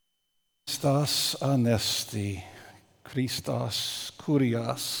Christos anesti, Christos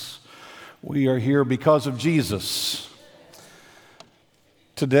kurios. We are here because of Jesus.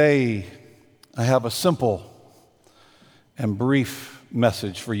 Today, I have a simple and brief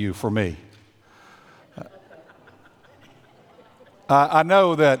message for you, for me. I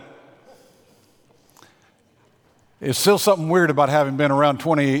know that it's still something weird about having been around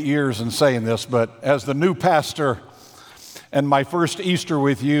 28 years and saying this, but as the new pastor and my first Easter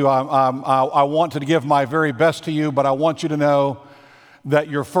with you, I want to give my very best to you, but I want you to know that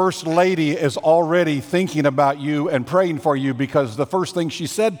your first lady is already thinking about you and praying for you, because the first thing she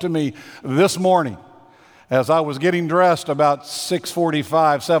said to me this morning as I was getting dressed about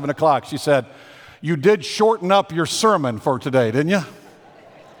 6:45, 7 o'clock, she said, "You did shorten up your sermon for today, didn't you?"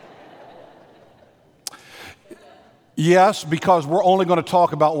 Yes, because we're only going to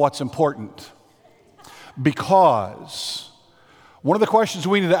talk about what's important. Because one of the questions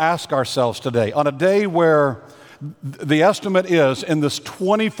we need to ask ourselves today, on a day where the estimate is in this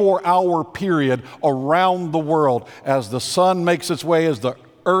 24-hour period around the world, as the sun makes its way, as the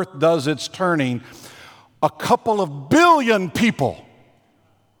earth does its turning, a couple of billion people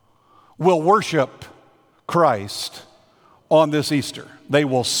will worship Christ on this Easter. They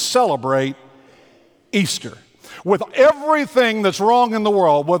will celebrate Easter. With everything that's wrong in the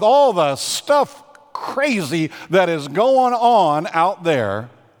world, with all the stuff crazy that is going on out there,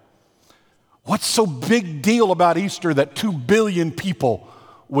 what's so big deal about Easter that 2 billion people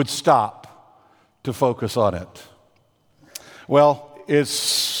would stop to focus on it? Well,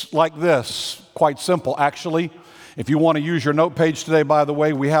 it's like this, quite simple actually. If you want to use your note page today, by the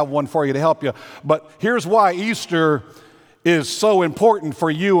way, we have one for you to help you. But here's why Easter is so important for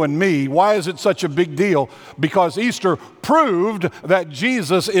you and me. Why is it such a big deal? Because Easter proved that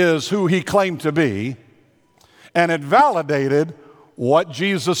Jesus is who he claimed to be, and it validated what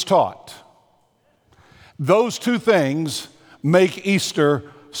Jesus taught. Those two things make Easter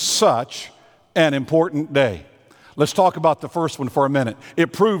such an important day. Let's talk about the first one for a minute.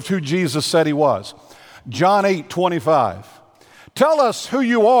 It proved who Jesus said he was. John 8:25. "Tell us who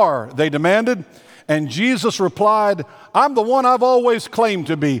you are," they demanded. And Jesus replied, "I'm the one I've always claimed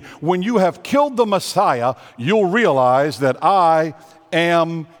to be. When you have killed the Messiah, you'll realize that I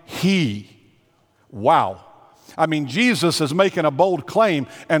am he." Wow. I mean, Jesus is making a bold claim,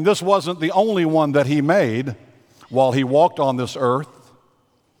 and this wasn't the only one that he made while he walked on this earth.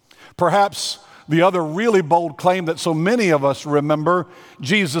 Perhaps the other really bold claim that so many of us remember,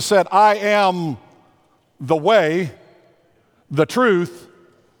 Jesus said, "I am the way, the truth,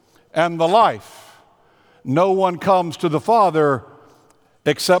 and the life. No one comes to the Father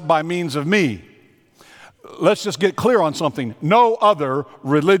except by means of me." Let's just get clear on something. No other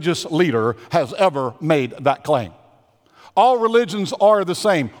religious leader has ever made that claim. All religions are the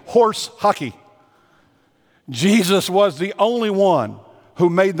same. Horse hockey. Jesus was the only one who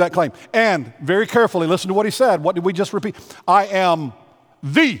made that claim. And very carefully, listen to what he said. What did we just repeat? I am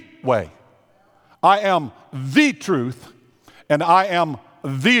the way. I am the truth. And I am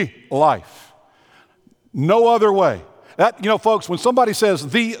the life. No other way. That, folks, when somebody says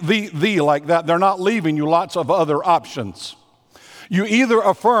the like that, they're not leaving you lots of other options. You either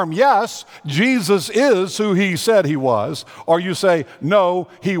affirm, yes, Jesus is who he said he was, or you say, no,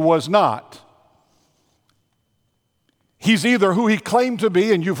 he was not. He's either who he claimed to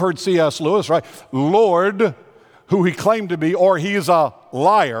be, and you've heard C.S. Lewis, right? Lord, who he claimed to be, or he's a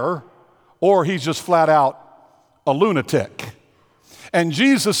liar, or he's just flat out a lunatic. And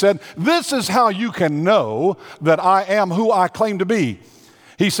Jesus said, this is how you can know that I am who I claim to be.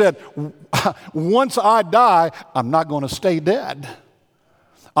 He said, once I die, I'm not going to stay dead.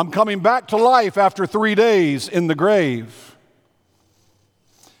 I'm coming back to life after 3 days in the grave.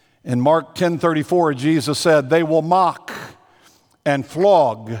 In Mark 10:34, Jesus said, they will mock and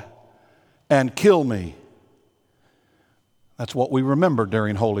flog and kill me. That's what we remember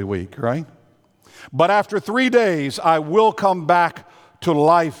during Holy Week, right? But after 3 days, I will come back to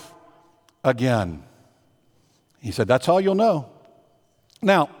life again. He said, that's how you'll know.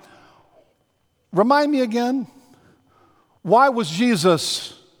 Now, remind me again, why was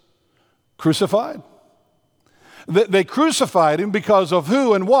Jesus crucified? They crucified him because of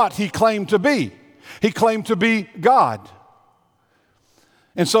who and what he claimed to be. He claimed to be God.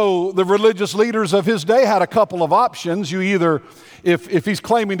 And so the religious leaders of his day had a couple of options. You either, if he's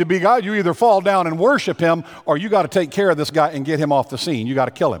claiming to be God, you either fall down and worship him, or you got to take care of this guy and get him off the scene. You got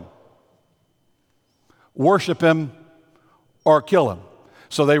to kill him. Worship him or kill him.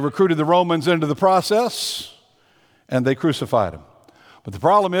 So they recruited the Romans into the process, and they crucified him. But the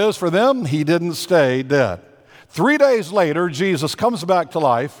problem is, for them, he didn't stay dead. 3 days later, Jesus comes back to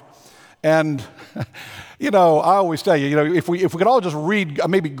life, And, I always tell you, if we could all just read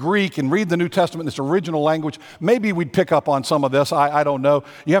maybe Greek and read the New Testament in its original language, maybe we'd pick up on some of this. I don't know.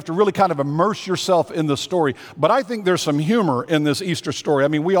 You have to really kind of immerse yourself in the story. But I think there's some humor in this Easter story. I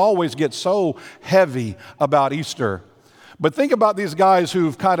mean, we always get so heavy about Easter. But think about these guys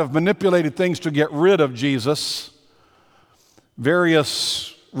who've kind of manipulated things to get rid of Jesus,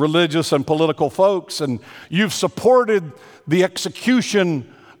 various religious and political folks, and you've supported the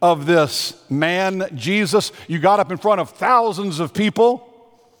execution of this man, Jesus. You got up in front of thousands of people.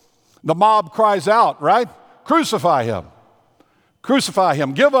 The mob cries out, right? Crucify him. Crucify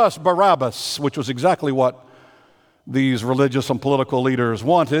him. Give us Barabbas, which was exactly what these religious and political leaders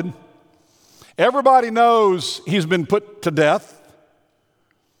wanted. Everybody knows he's been put to death.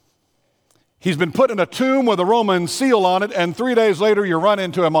 He's been put in a tomb with a Roman seal on it, and 3 days later you run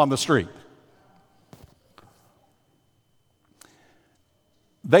into him on the street.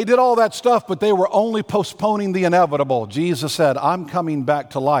 They did all that stuff, but they were only postponing the inevitable. Jesus said, I'm coming back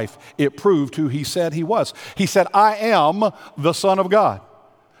to life. It proved who he said he was. He said, I am the Son of God.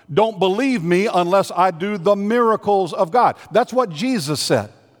 Don't believe me unless I do the miracles of God. That's what Jesus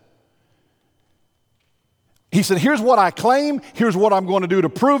said. He said, here's what I claim. Here's what I'm going to do to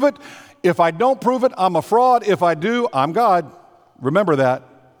prove it. If I don't prove it, I'm a fraud. If I do, I'm God. Remember that.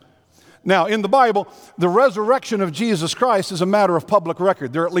 Now, in the Bible, the resurrection of Jesus Christ is a matter of public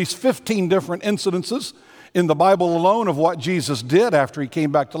record. There are at least 15 different incidences in the Bible alone of what Jesus did after he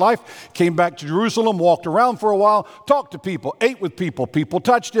came back to life, came back to Jerusalem, walked around for a while, talked to people, ate with people, people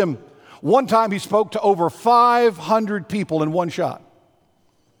touched him. One time he spoke to over 500 people in one shot.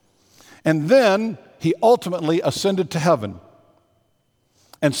 And then he ultimately ascended to heaven.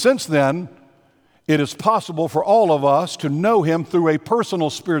 And since then, it is possible for all of us to know him through a personal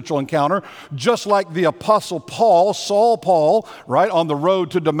spiritual encounter, just like the Apostle Paul, Saul Paul, right, on the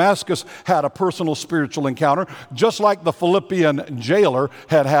road to Damascus had a personal spiritual encounter, just like the Philippian jailer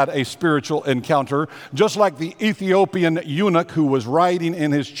had a spiritual encounter, just like the Ethiopian eunuch who was riding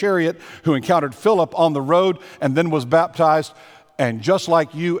in his chariot, who encountered Philip on the road and then was baptized, and just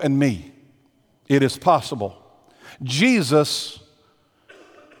like you and me, it is possible. Jesus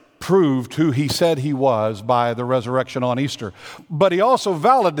proved who he said he was by the resurrection on Easter. But he also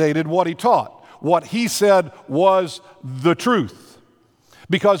validated what he taught. What he said was the truth.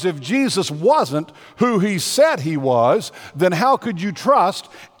 Because if Jesus wasn't who he said he was, then how could you trust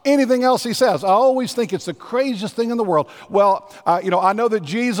anything else he says? I always think it's the craziest thing in the world. Well, I know that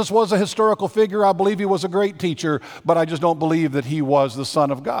Jesus was a historical figure. I believe he was a great teacher, but I just don't believe that he was the Son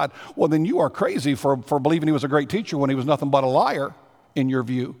of God. Well, then you are crazy for believing he was a great teacher when he was nothing but a liar in your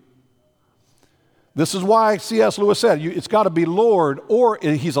view. This is why C.S. Lewis said, it's got to be Lord, or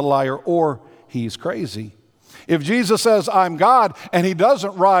he's a liar, or he's crazy. If Jesus says, I'm God, and he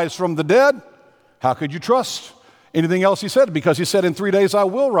doesn't rise from the dead, how could you trust anything else he said? Because he said, in 3 days I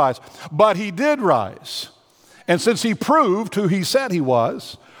will rise. But he did rise. And since he proved who he said he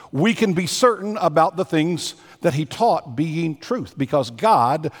was, we can be certain about the things that he taught being truth, because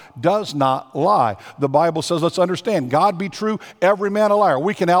God does not lie. The Bible says, let's understand, God be true, every man a liar.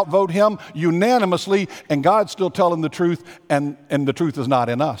 We can outvote him unanimously, and God's still telling the truth, and the truth is not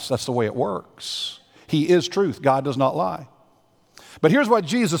in us. That's the way it works. He is truth. God does not lie. But here's what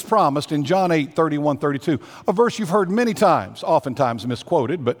Jesus promised in John 8:31-32, a verse you've heard many times, oftentimes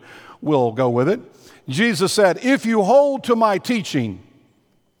misquoted, but we'll go with it. Jesus said, if you hold to my teaching,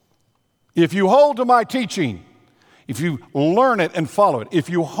 if you learn it and follow it, if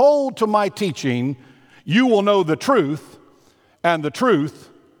you hold to my teaching, you will know the truth, and the truth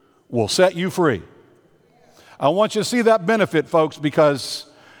will set you free. I want you to see that benefit, folks, because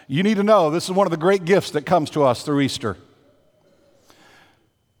you need to know this is one of the great gifts that comes to us through Easter.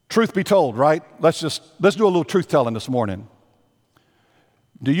 Truth be told, right? Let's do a little truth telling this morning.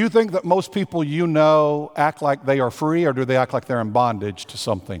 Do you think that most people you know act like they are free, or do they act like they're in bondage to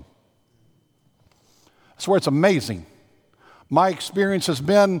something? I swear it's amazing. My experience has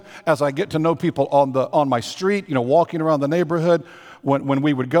been, as I get to know people on my street, walking around the neighborhood, when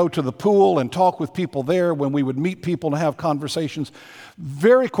we would go to the pool and talk with people there, when we would meet people and have conversations,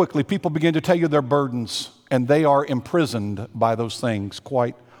 very quickly people begin to tell you their burdens, and they are imprisoned by those things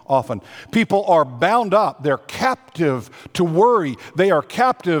quite often. People are bound up. They're captive to worry. They are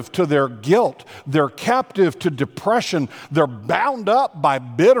captive to their guilt. They're captive to depression. They're bound up by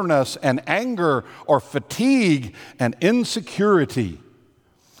bitterness and anger or fatigue and insecurity.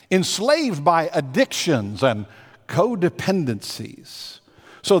 Enslaved by addictions and codependencies.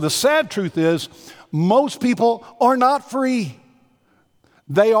 So the sad truth is, most people are not free.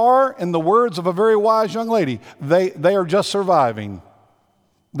 They are, in the words of a very wise young lady, they are just surviving.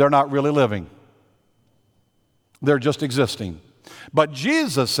 they're not really living. They're just existing. But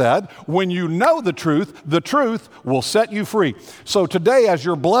Jesus said, when you know the truth will set you free. So today, as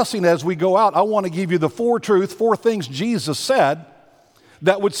your blessing as we go out, I want to give you the four things Jesus said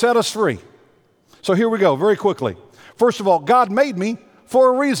that would set us free. So here we go, very quickly. First of all, God made me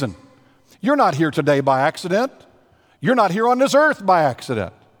for a reason. You're not here today by accident. You're not here on this earth by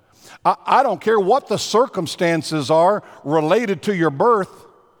accident. I don't care what the circumstances are related to your birth.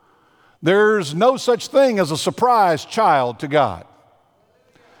 There's no such thing as a surprise child to God.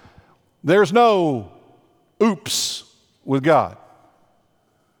 There's no oops with God.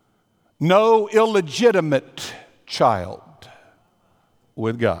 No illegitimate child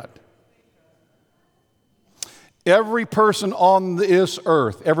with God. Every person on this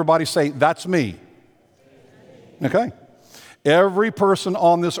earth, everybody say, that's me. Okay? Every person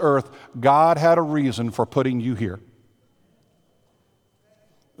on this earth, God had a reason for putting you here.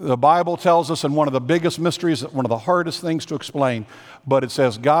 The Bible tells us, and one of the biggest mysteries, one of the hardest things to explain, but it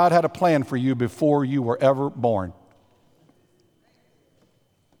says God had a plan for you before you were ever born.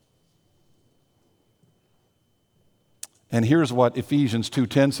 And here's what Ephesians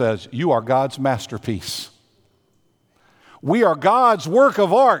 2:10 says, you are God's masterpiece. We are God's work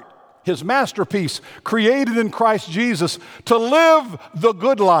of art, His masterpiece, created in Christ Jesus to live the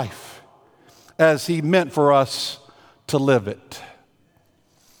good life as He meant for us to live it.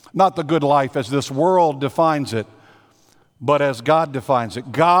 Not the good life as this world defines it, but as God defines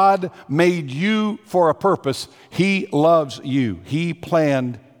it. God made you for a purpose. He loves you. He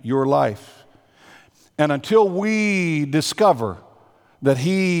planned your life. And until we discover that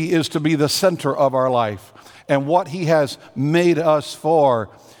He is to be the center of our life and what He has made us for,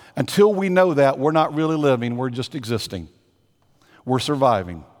 until we know that, we're not really living, we're just existing. We're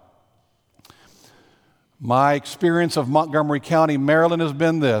surviving. My experience of Montgomery County, Maryland has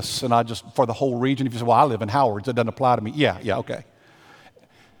been this, and I just, for the whole region, if you say, well, I live in Howard, so it doesn't apply to me. Yeah, okay.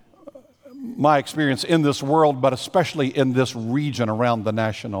 My experience in this world, but especially in this region around the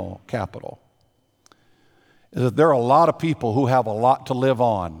national capital, is that there are a lot of people who have a lot to live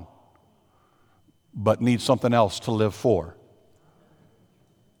on, but need something else to live for.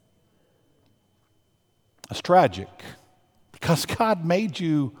 That's tragic, because God made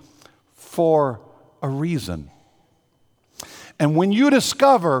you for a reason. And when you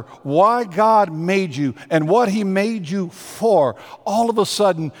discover why God made you and what He made you for, all of a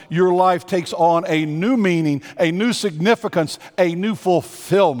sudden your life takes on a new meaning, a new significance, a new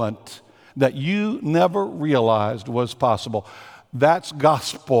fulfillment that you never realized was possible. That's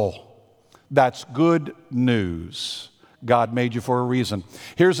gospel. That's good news. God made you for a reason.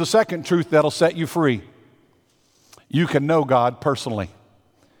 Here's the second truth that'll set you free. You can know God personally.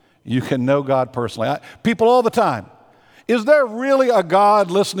 You can know God personally. People all the time, is there really a God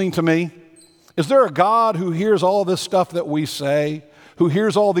listening to me? Is there a God who hears all this stuff that we say, who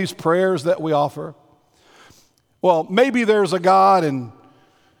hears all these prayers that we offer? Well, maybe there's a God, and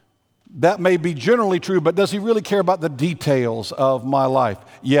that may be generally true, but does He really care about the details of my life?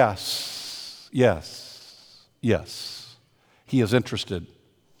 Yes. He is interested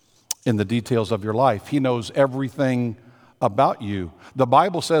in the details of your life. He knows everything about you. The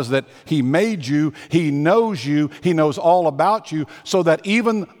Bible says that He made you, He knows all about you, so that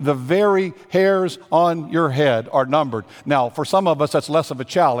even the very hairs on your head are numbered. Now, for some of us, that's less of a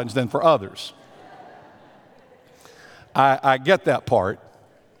challenge than for others. I get that part.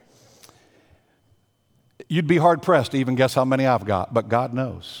 You'd be hard-pressed to even guess how many I've got, but God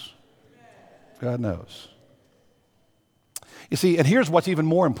knows. God knows. You see, and here's what's even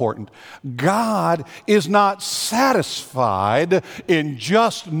more important. God is not satisfied in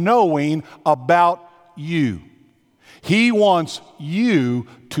just knowing about you. He wants you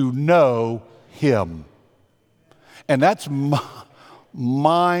to know Him. And that's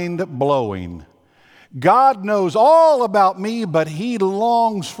mind-blowing. God knows all about me, but He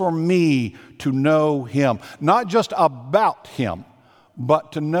longs for me to know Him. Not just about Him,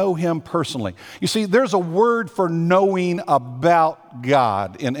 but to know Him personally. You see, there's a word for knowing about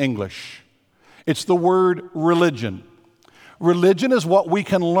God in English. It's the word religion. Religion is what we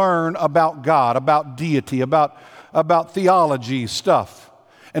can learn about God, about deity, about theology stuff.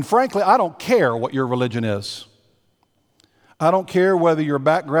 And frankly, I don't care what your religion is. I don't care whether your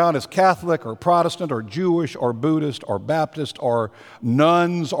background is Catholic or Protestant or Jewish or Buddhist or Baptist or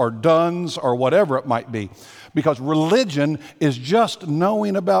nuns or duns or whatever it might be. Because religion is just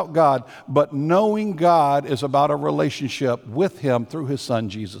knowing about God, but knowing God is about a relationship with Him through His Son,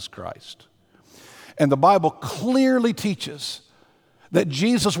 Jesus Christ. And the Bible clearly teaches that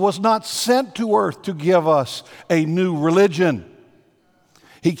Jesus was not sent to earth to give us a new religion.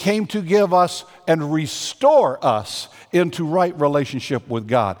 He came to give us and restore us into right relationship with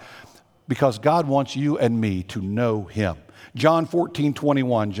God, because God wants you and me to know Him. John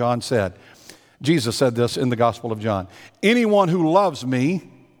 14:21, Jesus said this in the Gospel of John, anyone who loves me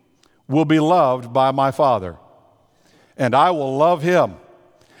will be loved by my Father, and I will love him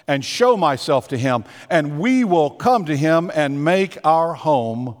and show myself to him, and we will come to him and make our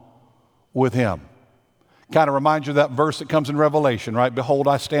home with him. Kind of reminds you of that verse that comes in Revelation, right? Behold,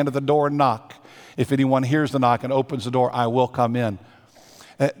 I stand at the door and knock. If anyone hears the knock and opens the door, I will come in.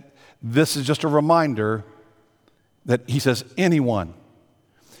 This is just a reminder that he says, anyone.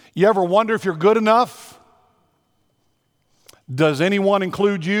 You ever wonder if you're good enough? Does anyone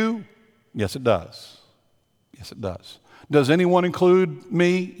include you? Yes, it does. Yes, it does. Does anyone include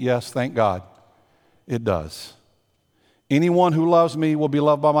me? Yes, thank God. It does. Anyone who loves me will be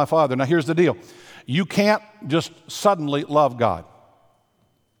loved by my Father. Now, here's the deal. You can't just suddenly love God.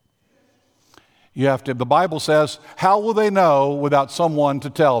 You have to, the Bible says, how will they know without someone to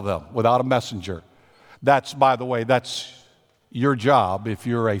tell them, without a messenger? That's, by the way, that's your job if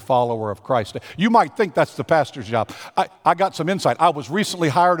you're a follower of Christ. You might think that's the pastor's job. I got some insight. I was recently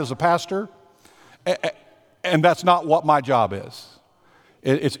hired as a pastor, and that's not what my job is.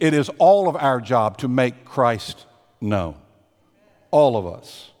 It is all of our job to make Christ known. All of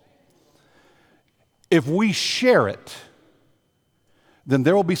us. If we share it, then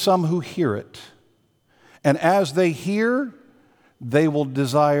there will be some who hear it. And as they hear, they will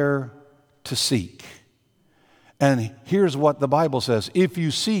desire to seek. And here's what the Bible says. If you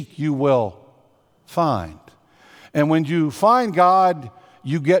seek, you will find. And when you find God,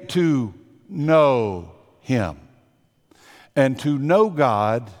 you get to know Him. And to know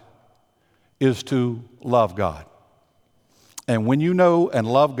God is to love God. And when you know and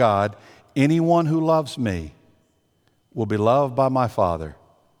love God, anyone who loves me will be loved by my Father,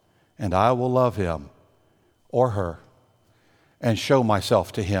 and I will love him or her and show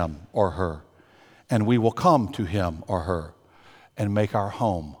myself to him or her. And we will come to him or her and make our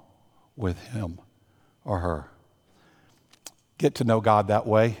home with him or her. Get to know God that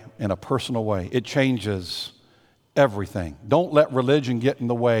way, in a personal way. It changes everything. Don't let religion get in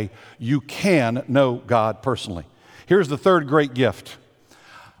the way. You can know God personally. Here's the third great gift.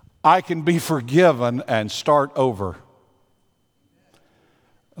 I can be forgiven and start over.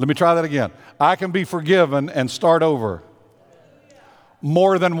 Let me try that again. I can be forgiven and start over.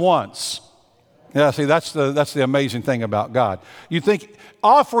 More than once. Yeah, see, that's the amazing thing about God. You think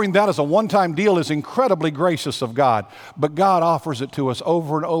offering that as a one-time deal is incredibly gracious of God, but God offers it to us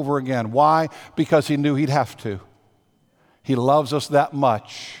over and over again. Why? Because He knew He'd have to. He loves us that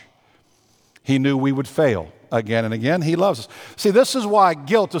much. He knew we would fail again and again. He loves us. See, this is why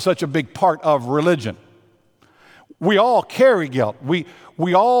guilt is such a big part of religion. We all carry guilt. We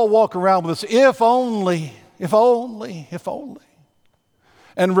all walk around with this, if only, if only, if only,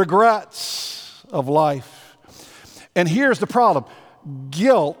 and regrets of life. And here's the problem.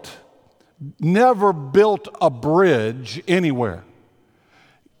 Guilt never built a bridge anywhere.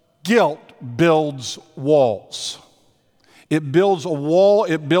 Guilt builds walls. It builds a wall,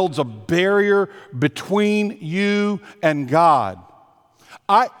 it builds a barrier between you and God.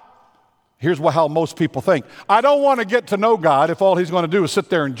 Here's how most people think. I don't want to get to know God if all He's going to do is sit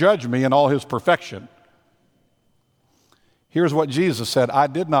there and judge me in all His perfection. Here's what Jesus said, I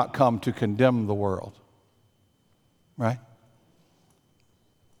did not come to condemn the world, right?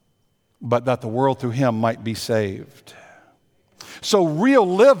 But that the world through Him might be saved. So real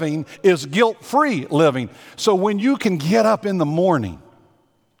living is guilt-free living. So when you can get up in the morning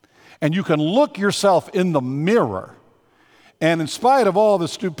and you can look yourself in the mirror, and in spite of all the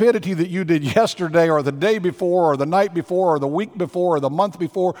stupidity that you did yesterday or the day before or the night before or the week before or the month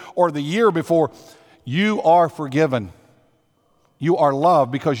before or the year before, you are forgiven. You are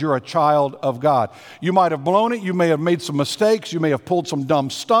loved because you're a child of God. You might have blown it. You may have made some mistakes. You may have pulled some dumb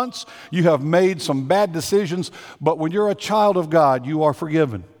stunts. You have made some bad decisions. But when you're a child of God, you are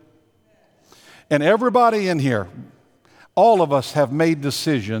forgiven. And everybody in here, all of us have made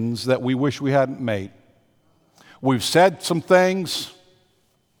decisions that we wish we hadn't made. We've said some things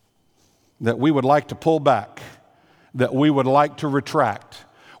that we would like to pull back, that we would like to retract.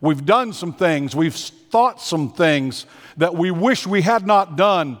 We've done some things, we've thought some things that we wish we had not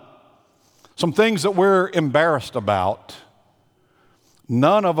done, some things that we're embarrassed about.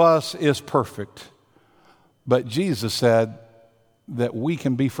 None of us is perfect, but Jesus said that we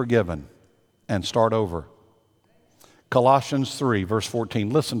can be forgiven and start over. Colossians 3, verse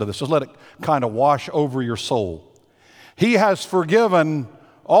 14. Listen to this. Just let it kind of wash over your soul. He has forgiven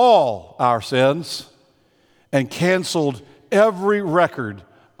all our sins and canceled every record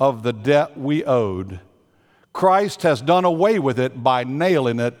of the debt we owed. Christ has done away with it by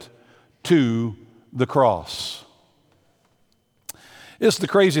nailing it to the cross. It's the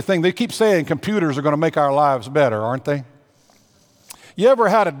crazy thing. They keep saying computers are going to make our lives better, aren't they? You ever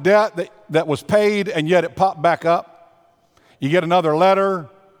had a debt that was paid and yet it popped back up? You get another letter,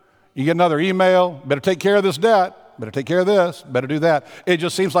 you get another email, better take care of this debt, better take care of this, better do that. It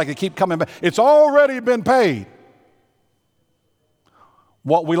just seems like it keeps coming back. It's already been paid.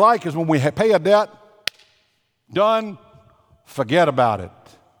 What we like is when we pay a debt, done, forget about it.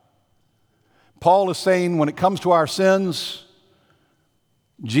 Paul is saying when it comes to our sins,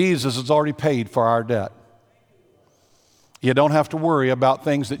 Jesus has already paid for our debt. You don't have to worry about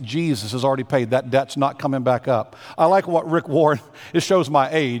things that Jesus has already paid. That debt's not coming back up. I like what Rick Warren, it shows my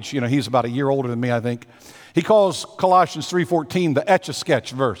age. You know, he's about a year older than me, I think. He calls Colossians 3:14 the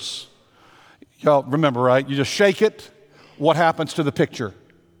Etch-a-Sketch verse. Y'all remember, right? You just shake it. What happens to the picture?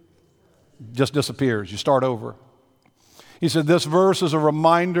 Just disappears. You start over. He said this verse is a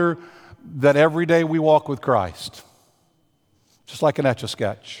reminder that every day we walk with Christ, just like an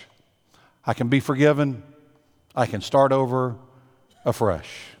Etch-a-Sketch. I can be forgiven. I can start over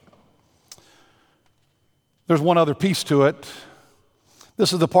afresh. There's one other piece to it.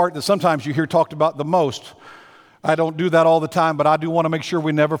 This is the part that sometimes you hear talked about the most. I don't do that all the time, but I do want to make sure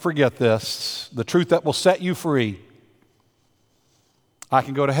we never forget this. The truth that will set you free. I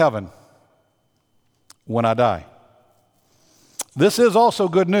can go to heaven when I die. This is also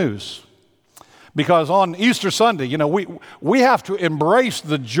good news. Because on Easter Sunday, you know, we have to embrace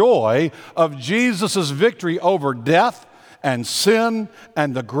the joy of Jesus' victory over death and sin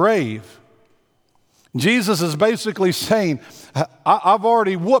and the grave. Jesus is basically saying, I've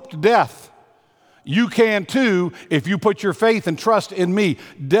already whooped death. You can too if you put your faith and trust in me.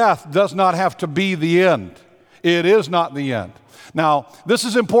 Death does not have to be the end. It is not the end. Now, this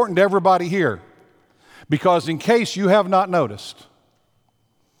is important to everybody here because in case you have not noticed,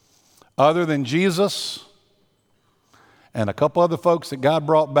 other than Jesus and a couple other folks that God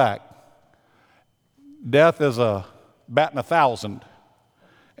brought back, death is a batting 1,000,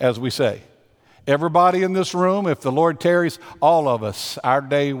 as we say. Everybody in this room, if the Lord tarries, all of us, our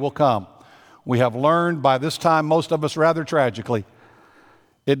day will come. We have learned by this time, most of us rather tragically,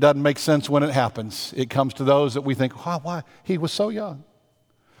 it doesn't make sense when it happens. It comes to those that we think, why? He was so young.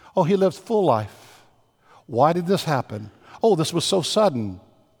 Oh, he lived full life. Why did this happen? Oh, this was so sudden.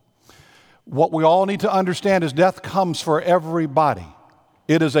 What we all need to understand is death comes for everybody.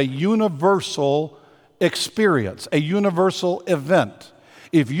 It is a universal experience, a universal event.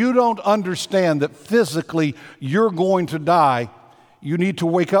 If you don't understand that physically you're going to die, you need to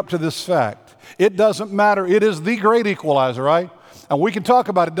wake up to this fact. It doesn't matter. It is the great equalizer, right? And we can talk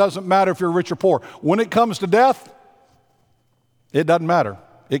about it. It doesn't matter if you're rich or poor. When it comes to death, it doesn't matter.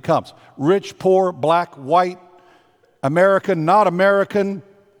 It comes. Rich, poor, black, white, American, not American.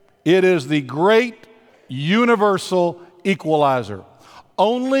 It is the great universal equalizer.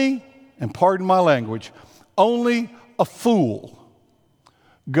 Only, and pardon my language, only a fool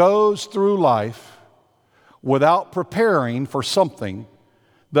goes through life without preparing for something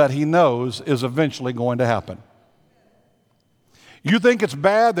that he knows is eventually going to happen. You think it's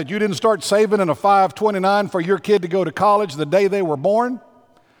bad that you didn't start saving in a 529 for your kid to go to college the day they were born?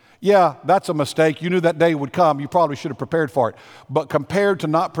 Yeah, that's a mistake. You knew that day would come. You probably should have prepared for it. But compared to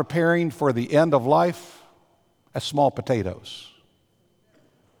not preparing for the end of life, that's small potatoes.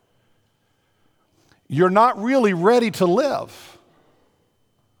 You're not really ready to live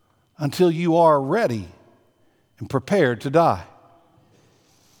until you are ready and prepared to die.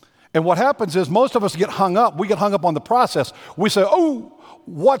 And what happens is most of us get hung up. We get hung up on the process. We say, oh,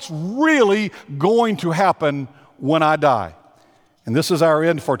 what's really going to happen when I die? And this is our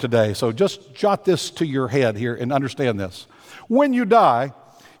end for today. So just jot this to your head here and understand this. When you die,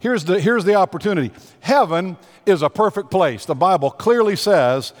 here's the opportunity. Heaven is a perfect place. The Bible clearly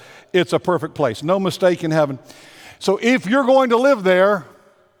says it's a perfect place. No mistake in heaven. So if you're going to live there,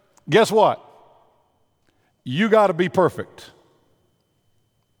 guess what? You got to be perfect.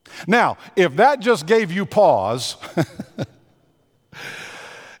 Now, if that just gave you pause,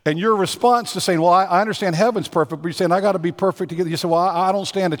 and your response to saying, well, I understand heaven's perfect, but you're saying, I got to be perfect to get there. You say, well, I don't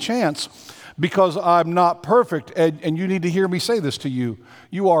stand a chance because I'm not perfect, and you need to hear me say this to you.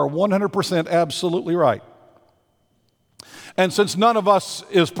 You are 100% absolutely right. And since none of us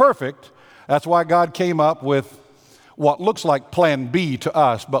is perfect, that's why God came up with what looks like plan B to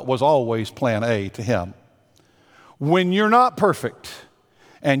us, but was always plan A to him. When you're not perfect,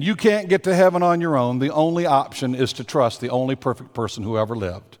 and you can't get to heaven on your own, the only option is to trust the only perfect person who ever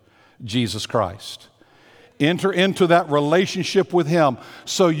lived, Jesus Christ. Enter into that relationship with Him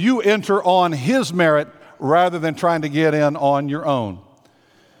so you enter on His merit rather than trying to get in on your own.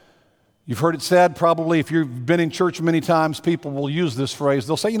 You've heard it said, probably if you've been in church many times, people will use this phrase.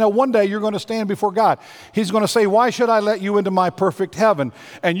 They'll say, one day you're going to stand before God. He's going to say, why should I let you into my perfect heaven?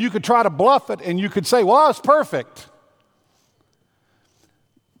 And you could try to bluff it and you could say, well, it's perfect.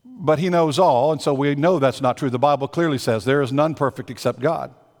 But He knows all, and so we know that's not true. The Bible clearly says there is none perfect except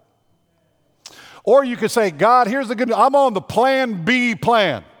God. Or you could say, God, here's the good news. I'm on the plan B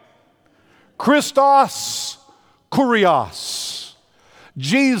plan. Christos Kurios.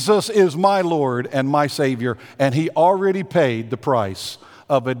 Jesus is my Lord and my Savior, and He already paid the price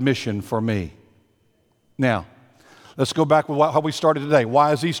of admission for me. Now, let's go back with how we started today.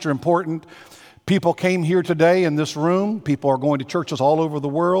 Why is Easter important? People came here today in this room. People are going to churches all over the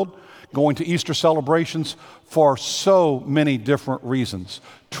world, going to Easter celebrations for so many different reasons.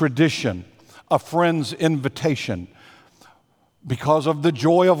 Tradition, a friend's invitation, because of the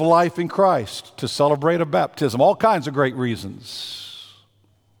joy of life in Christ, to celebrate a baptism, all kinds of great reasons.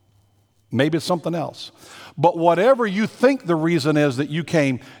 Maybe it's something else. But whatever you think the reason is that you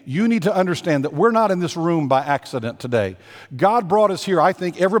came, you need to understand that we're not in this room by accident today. God brought us here, I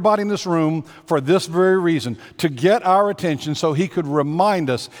think everybody in this room, for this very reason, to get our attention so He could remind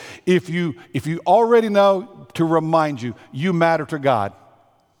us. If you already know, to remind you, you matter to God.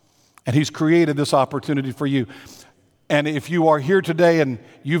 And He's created this opportunity for you. And if you are here today and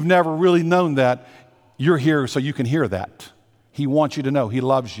you've never really known that, you're here so you can hear that. He wants you to know He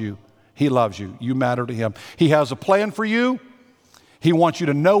loves you. He loves you. You matter to Him. He has a plan for you. He wants you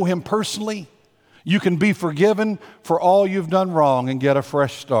to know Him personally. You can be forgiven for all you've done wrong and get a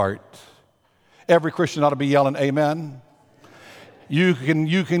fresh start. Every Christian ought to be yelling, amen. You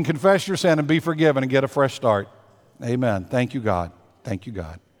can confess your sin and be forgiven and get a fresh start. Amen. Thank you, God. Thank you,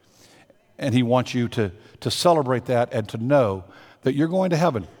 God. And He wants you to celebrate that and to know that you're going to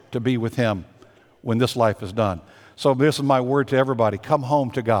heaven to be with Him when this life is done. So this is my word to everybody. Come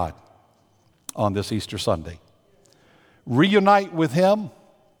home to God on this Easter Sunday. Reunite with Him.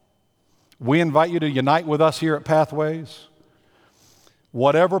 We invite you to unite with us here at Pathways.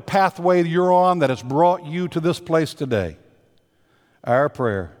 Whatever pathway you're on that has brought you to this place today, our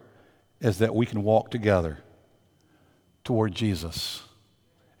prayer is that we can walk together toward Jesus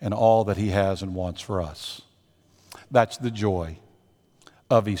and all that He has and wants for us. That's the joy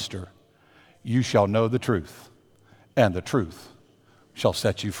of Easter. You shall know the truth, and the truth shall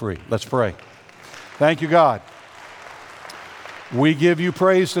set you free. Let's pray. Thank you, God. We give you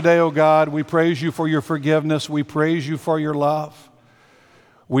praise today, O God. We praise you for your forgiveness. We praise you for your love.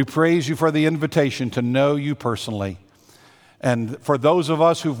 We praise you for the invitation to know you personally. And for those of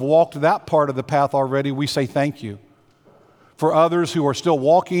us who've walked that part of the path already, we say thank you. For others who are still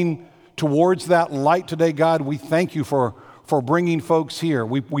walking towards that light today, God, we thank you for bringing folks here.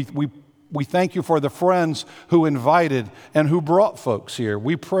 We thank you for the friends who invited and who brought folks here.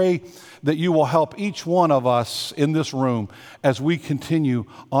 We pray that you will help each one of us in this room as we continue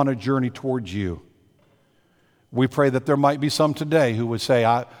on a journey towards you. We pray that there might be some today who would say,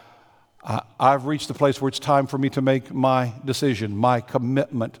 I've reached the place where it's time for me to make my decision, my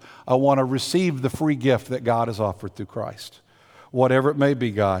commitment. I want to receive the free gift that God has offered through Christ. Whatever it may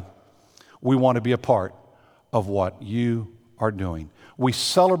be, God, we want to be a part of what you are doing. We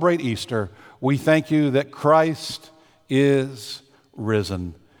celebrate Easter. We thank you that Christ is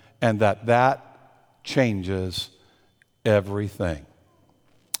risen and that changes everything.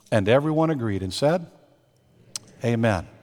 And everyone agreed and said, amen.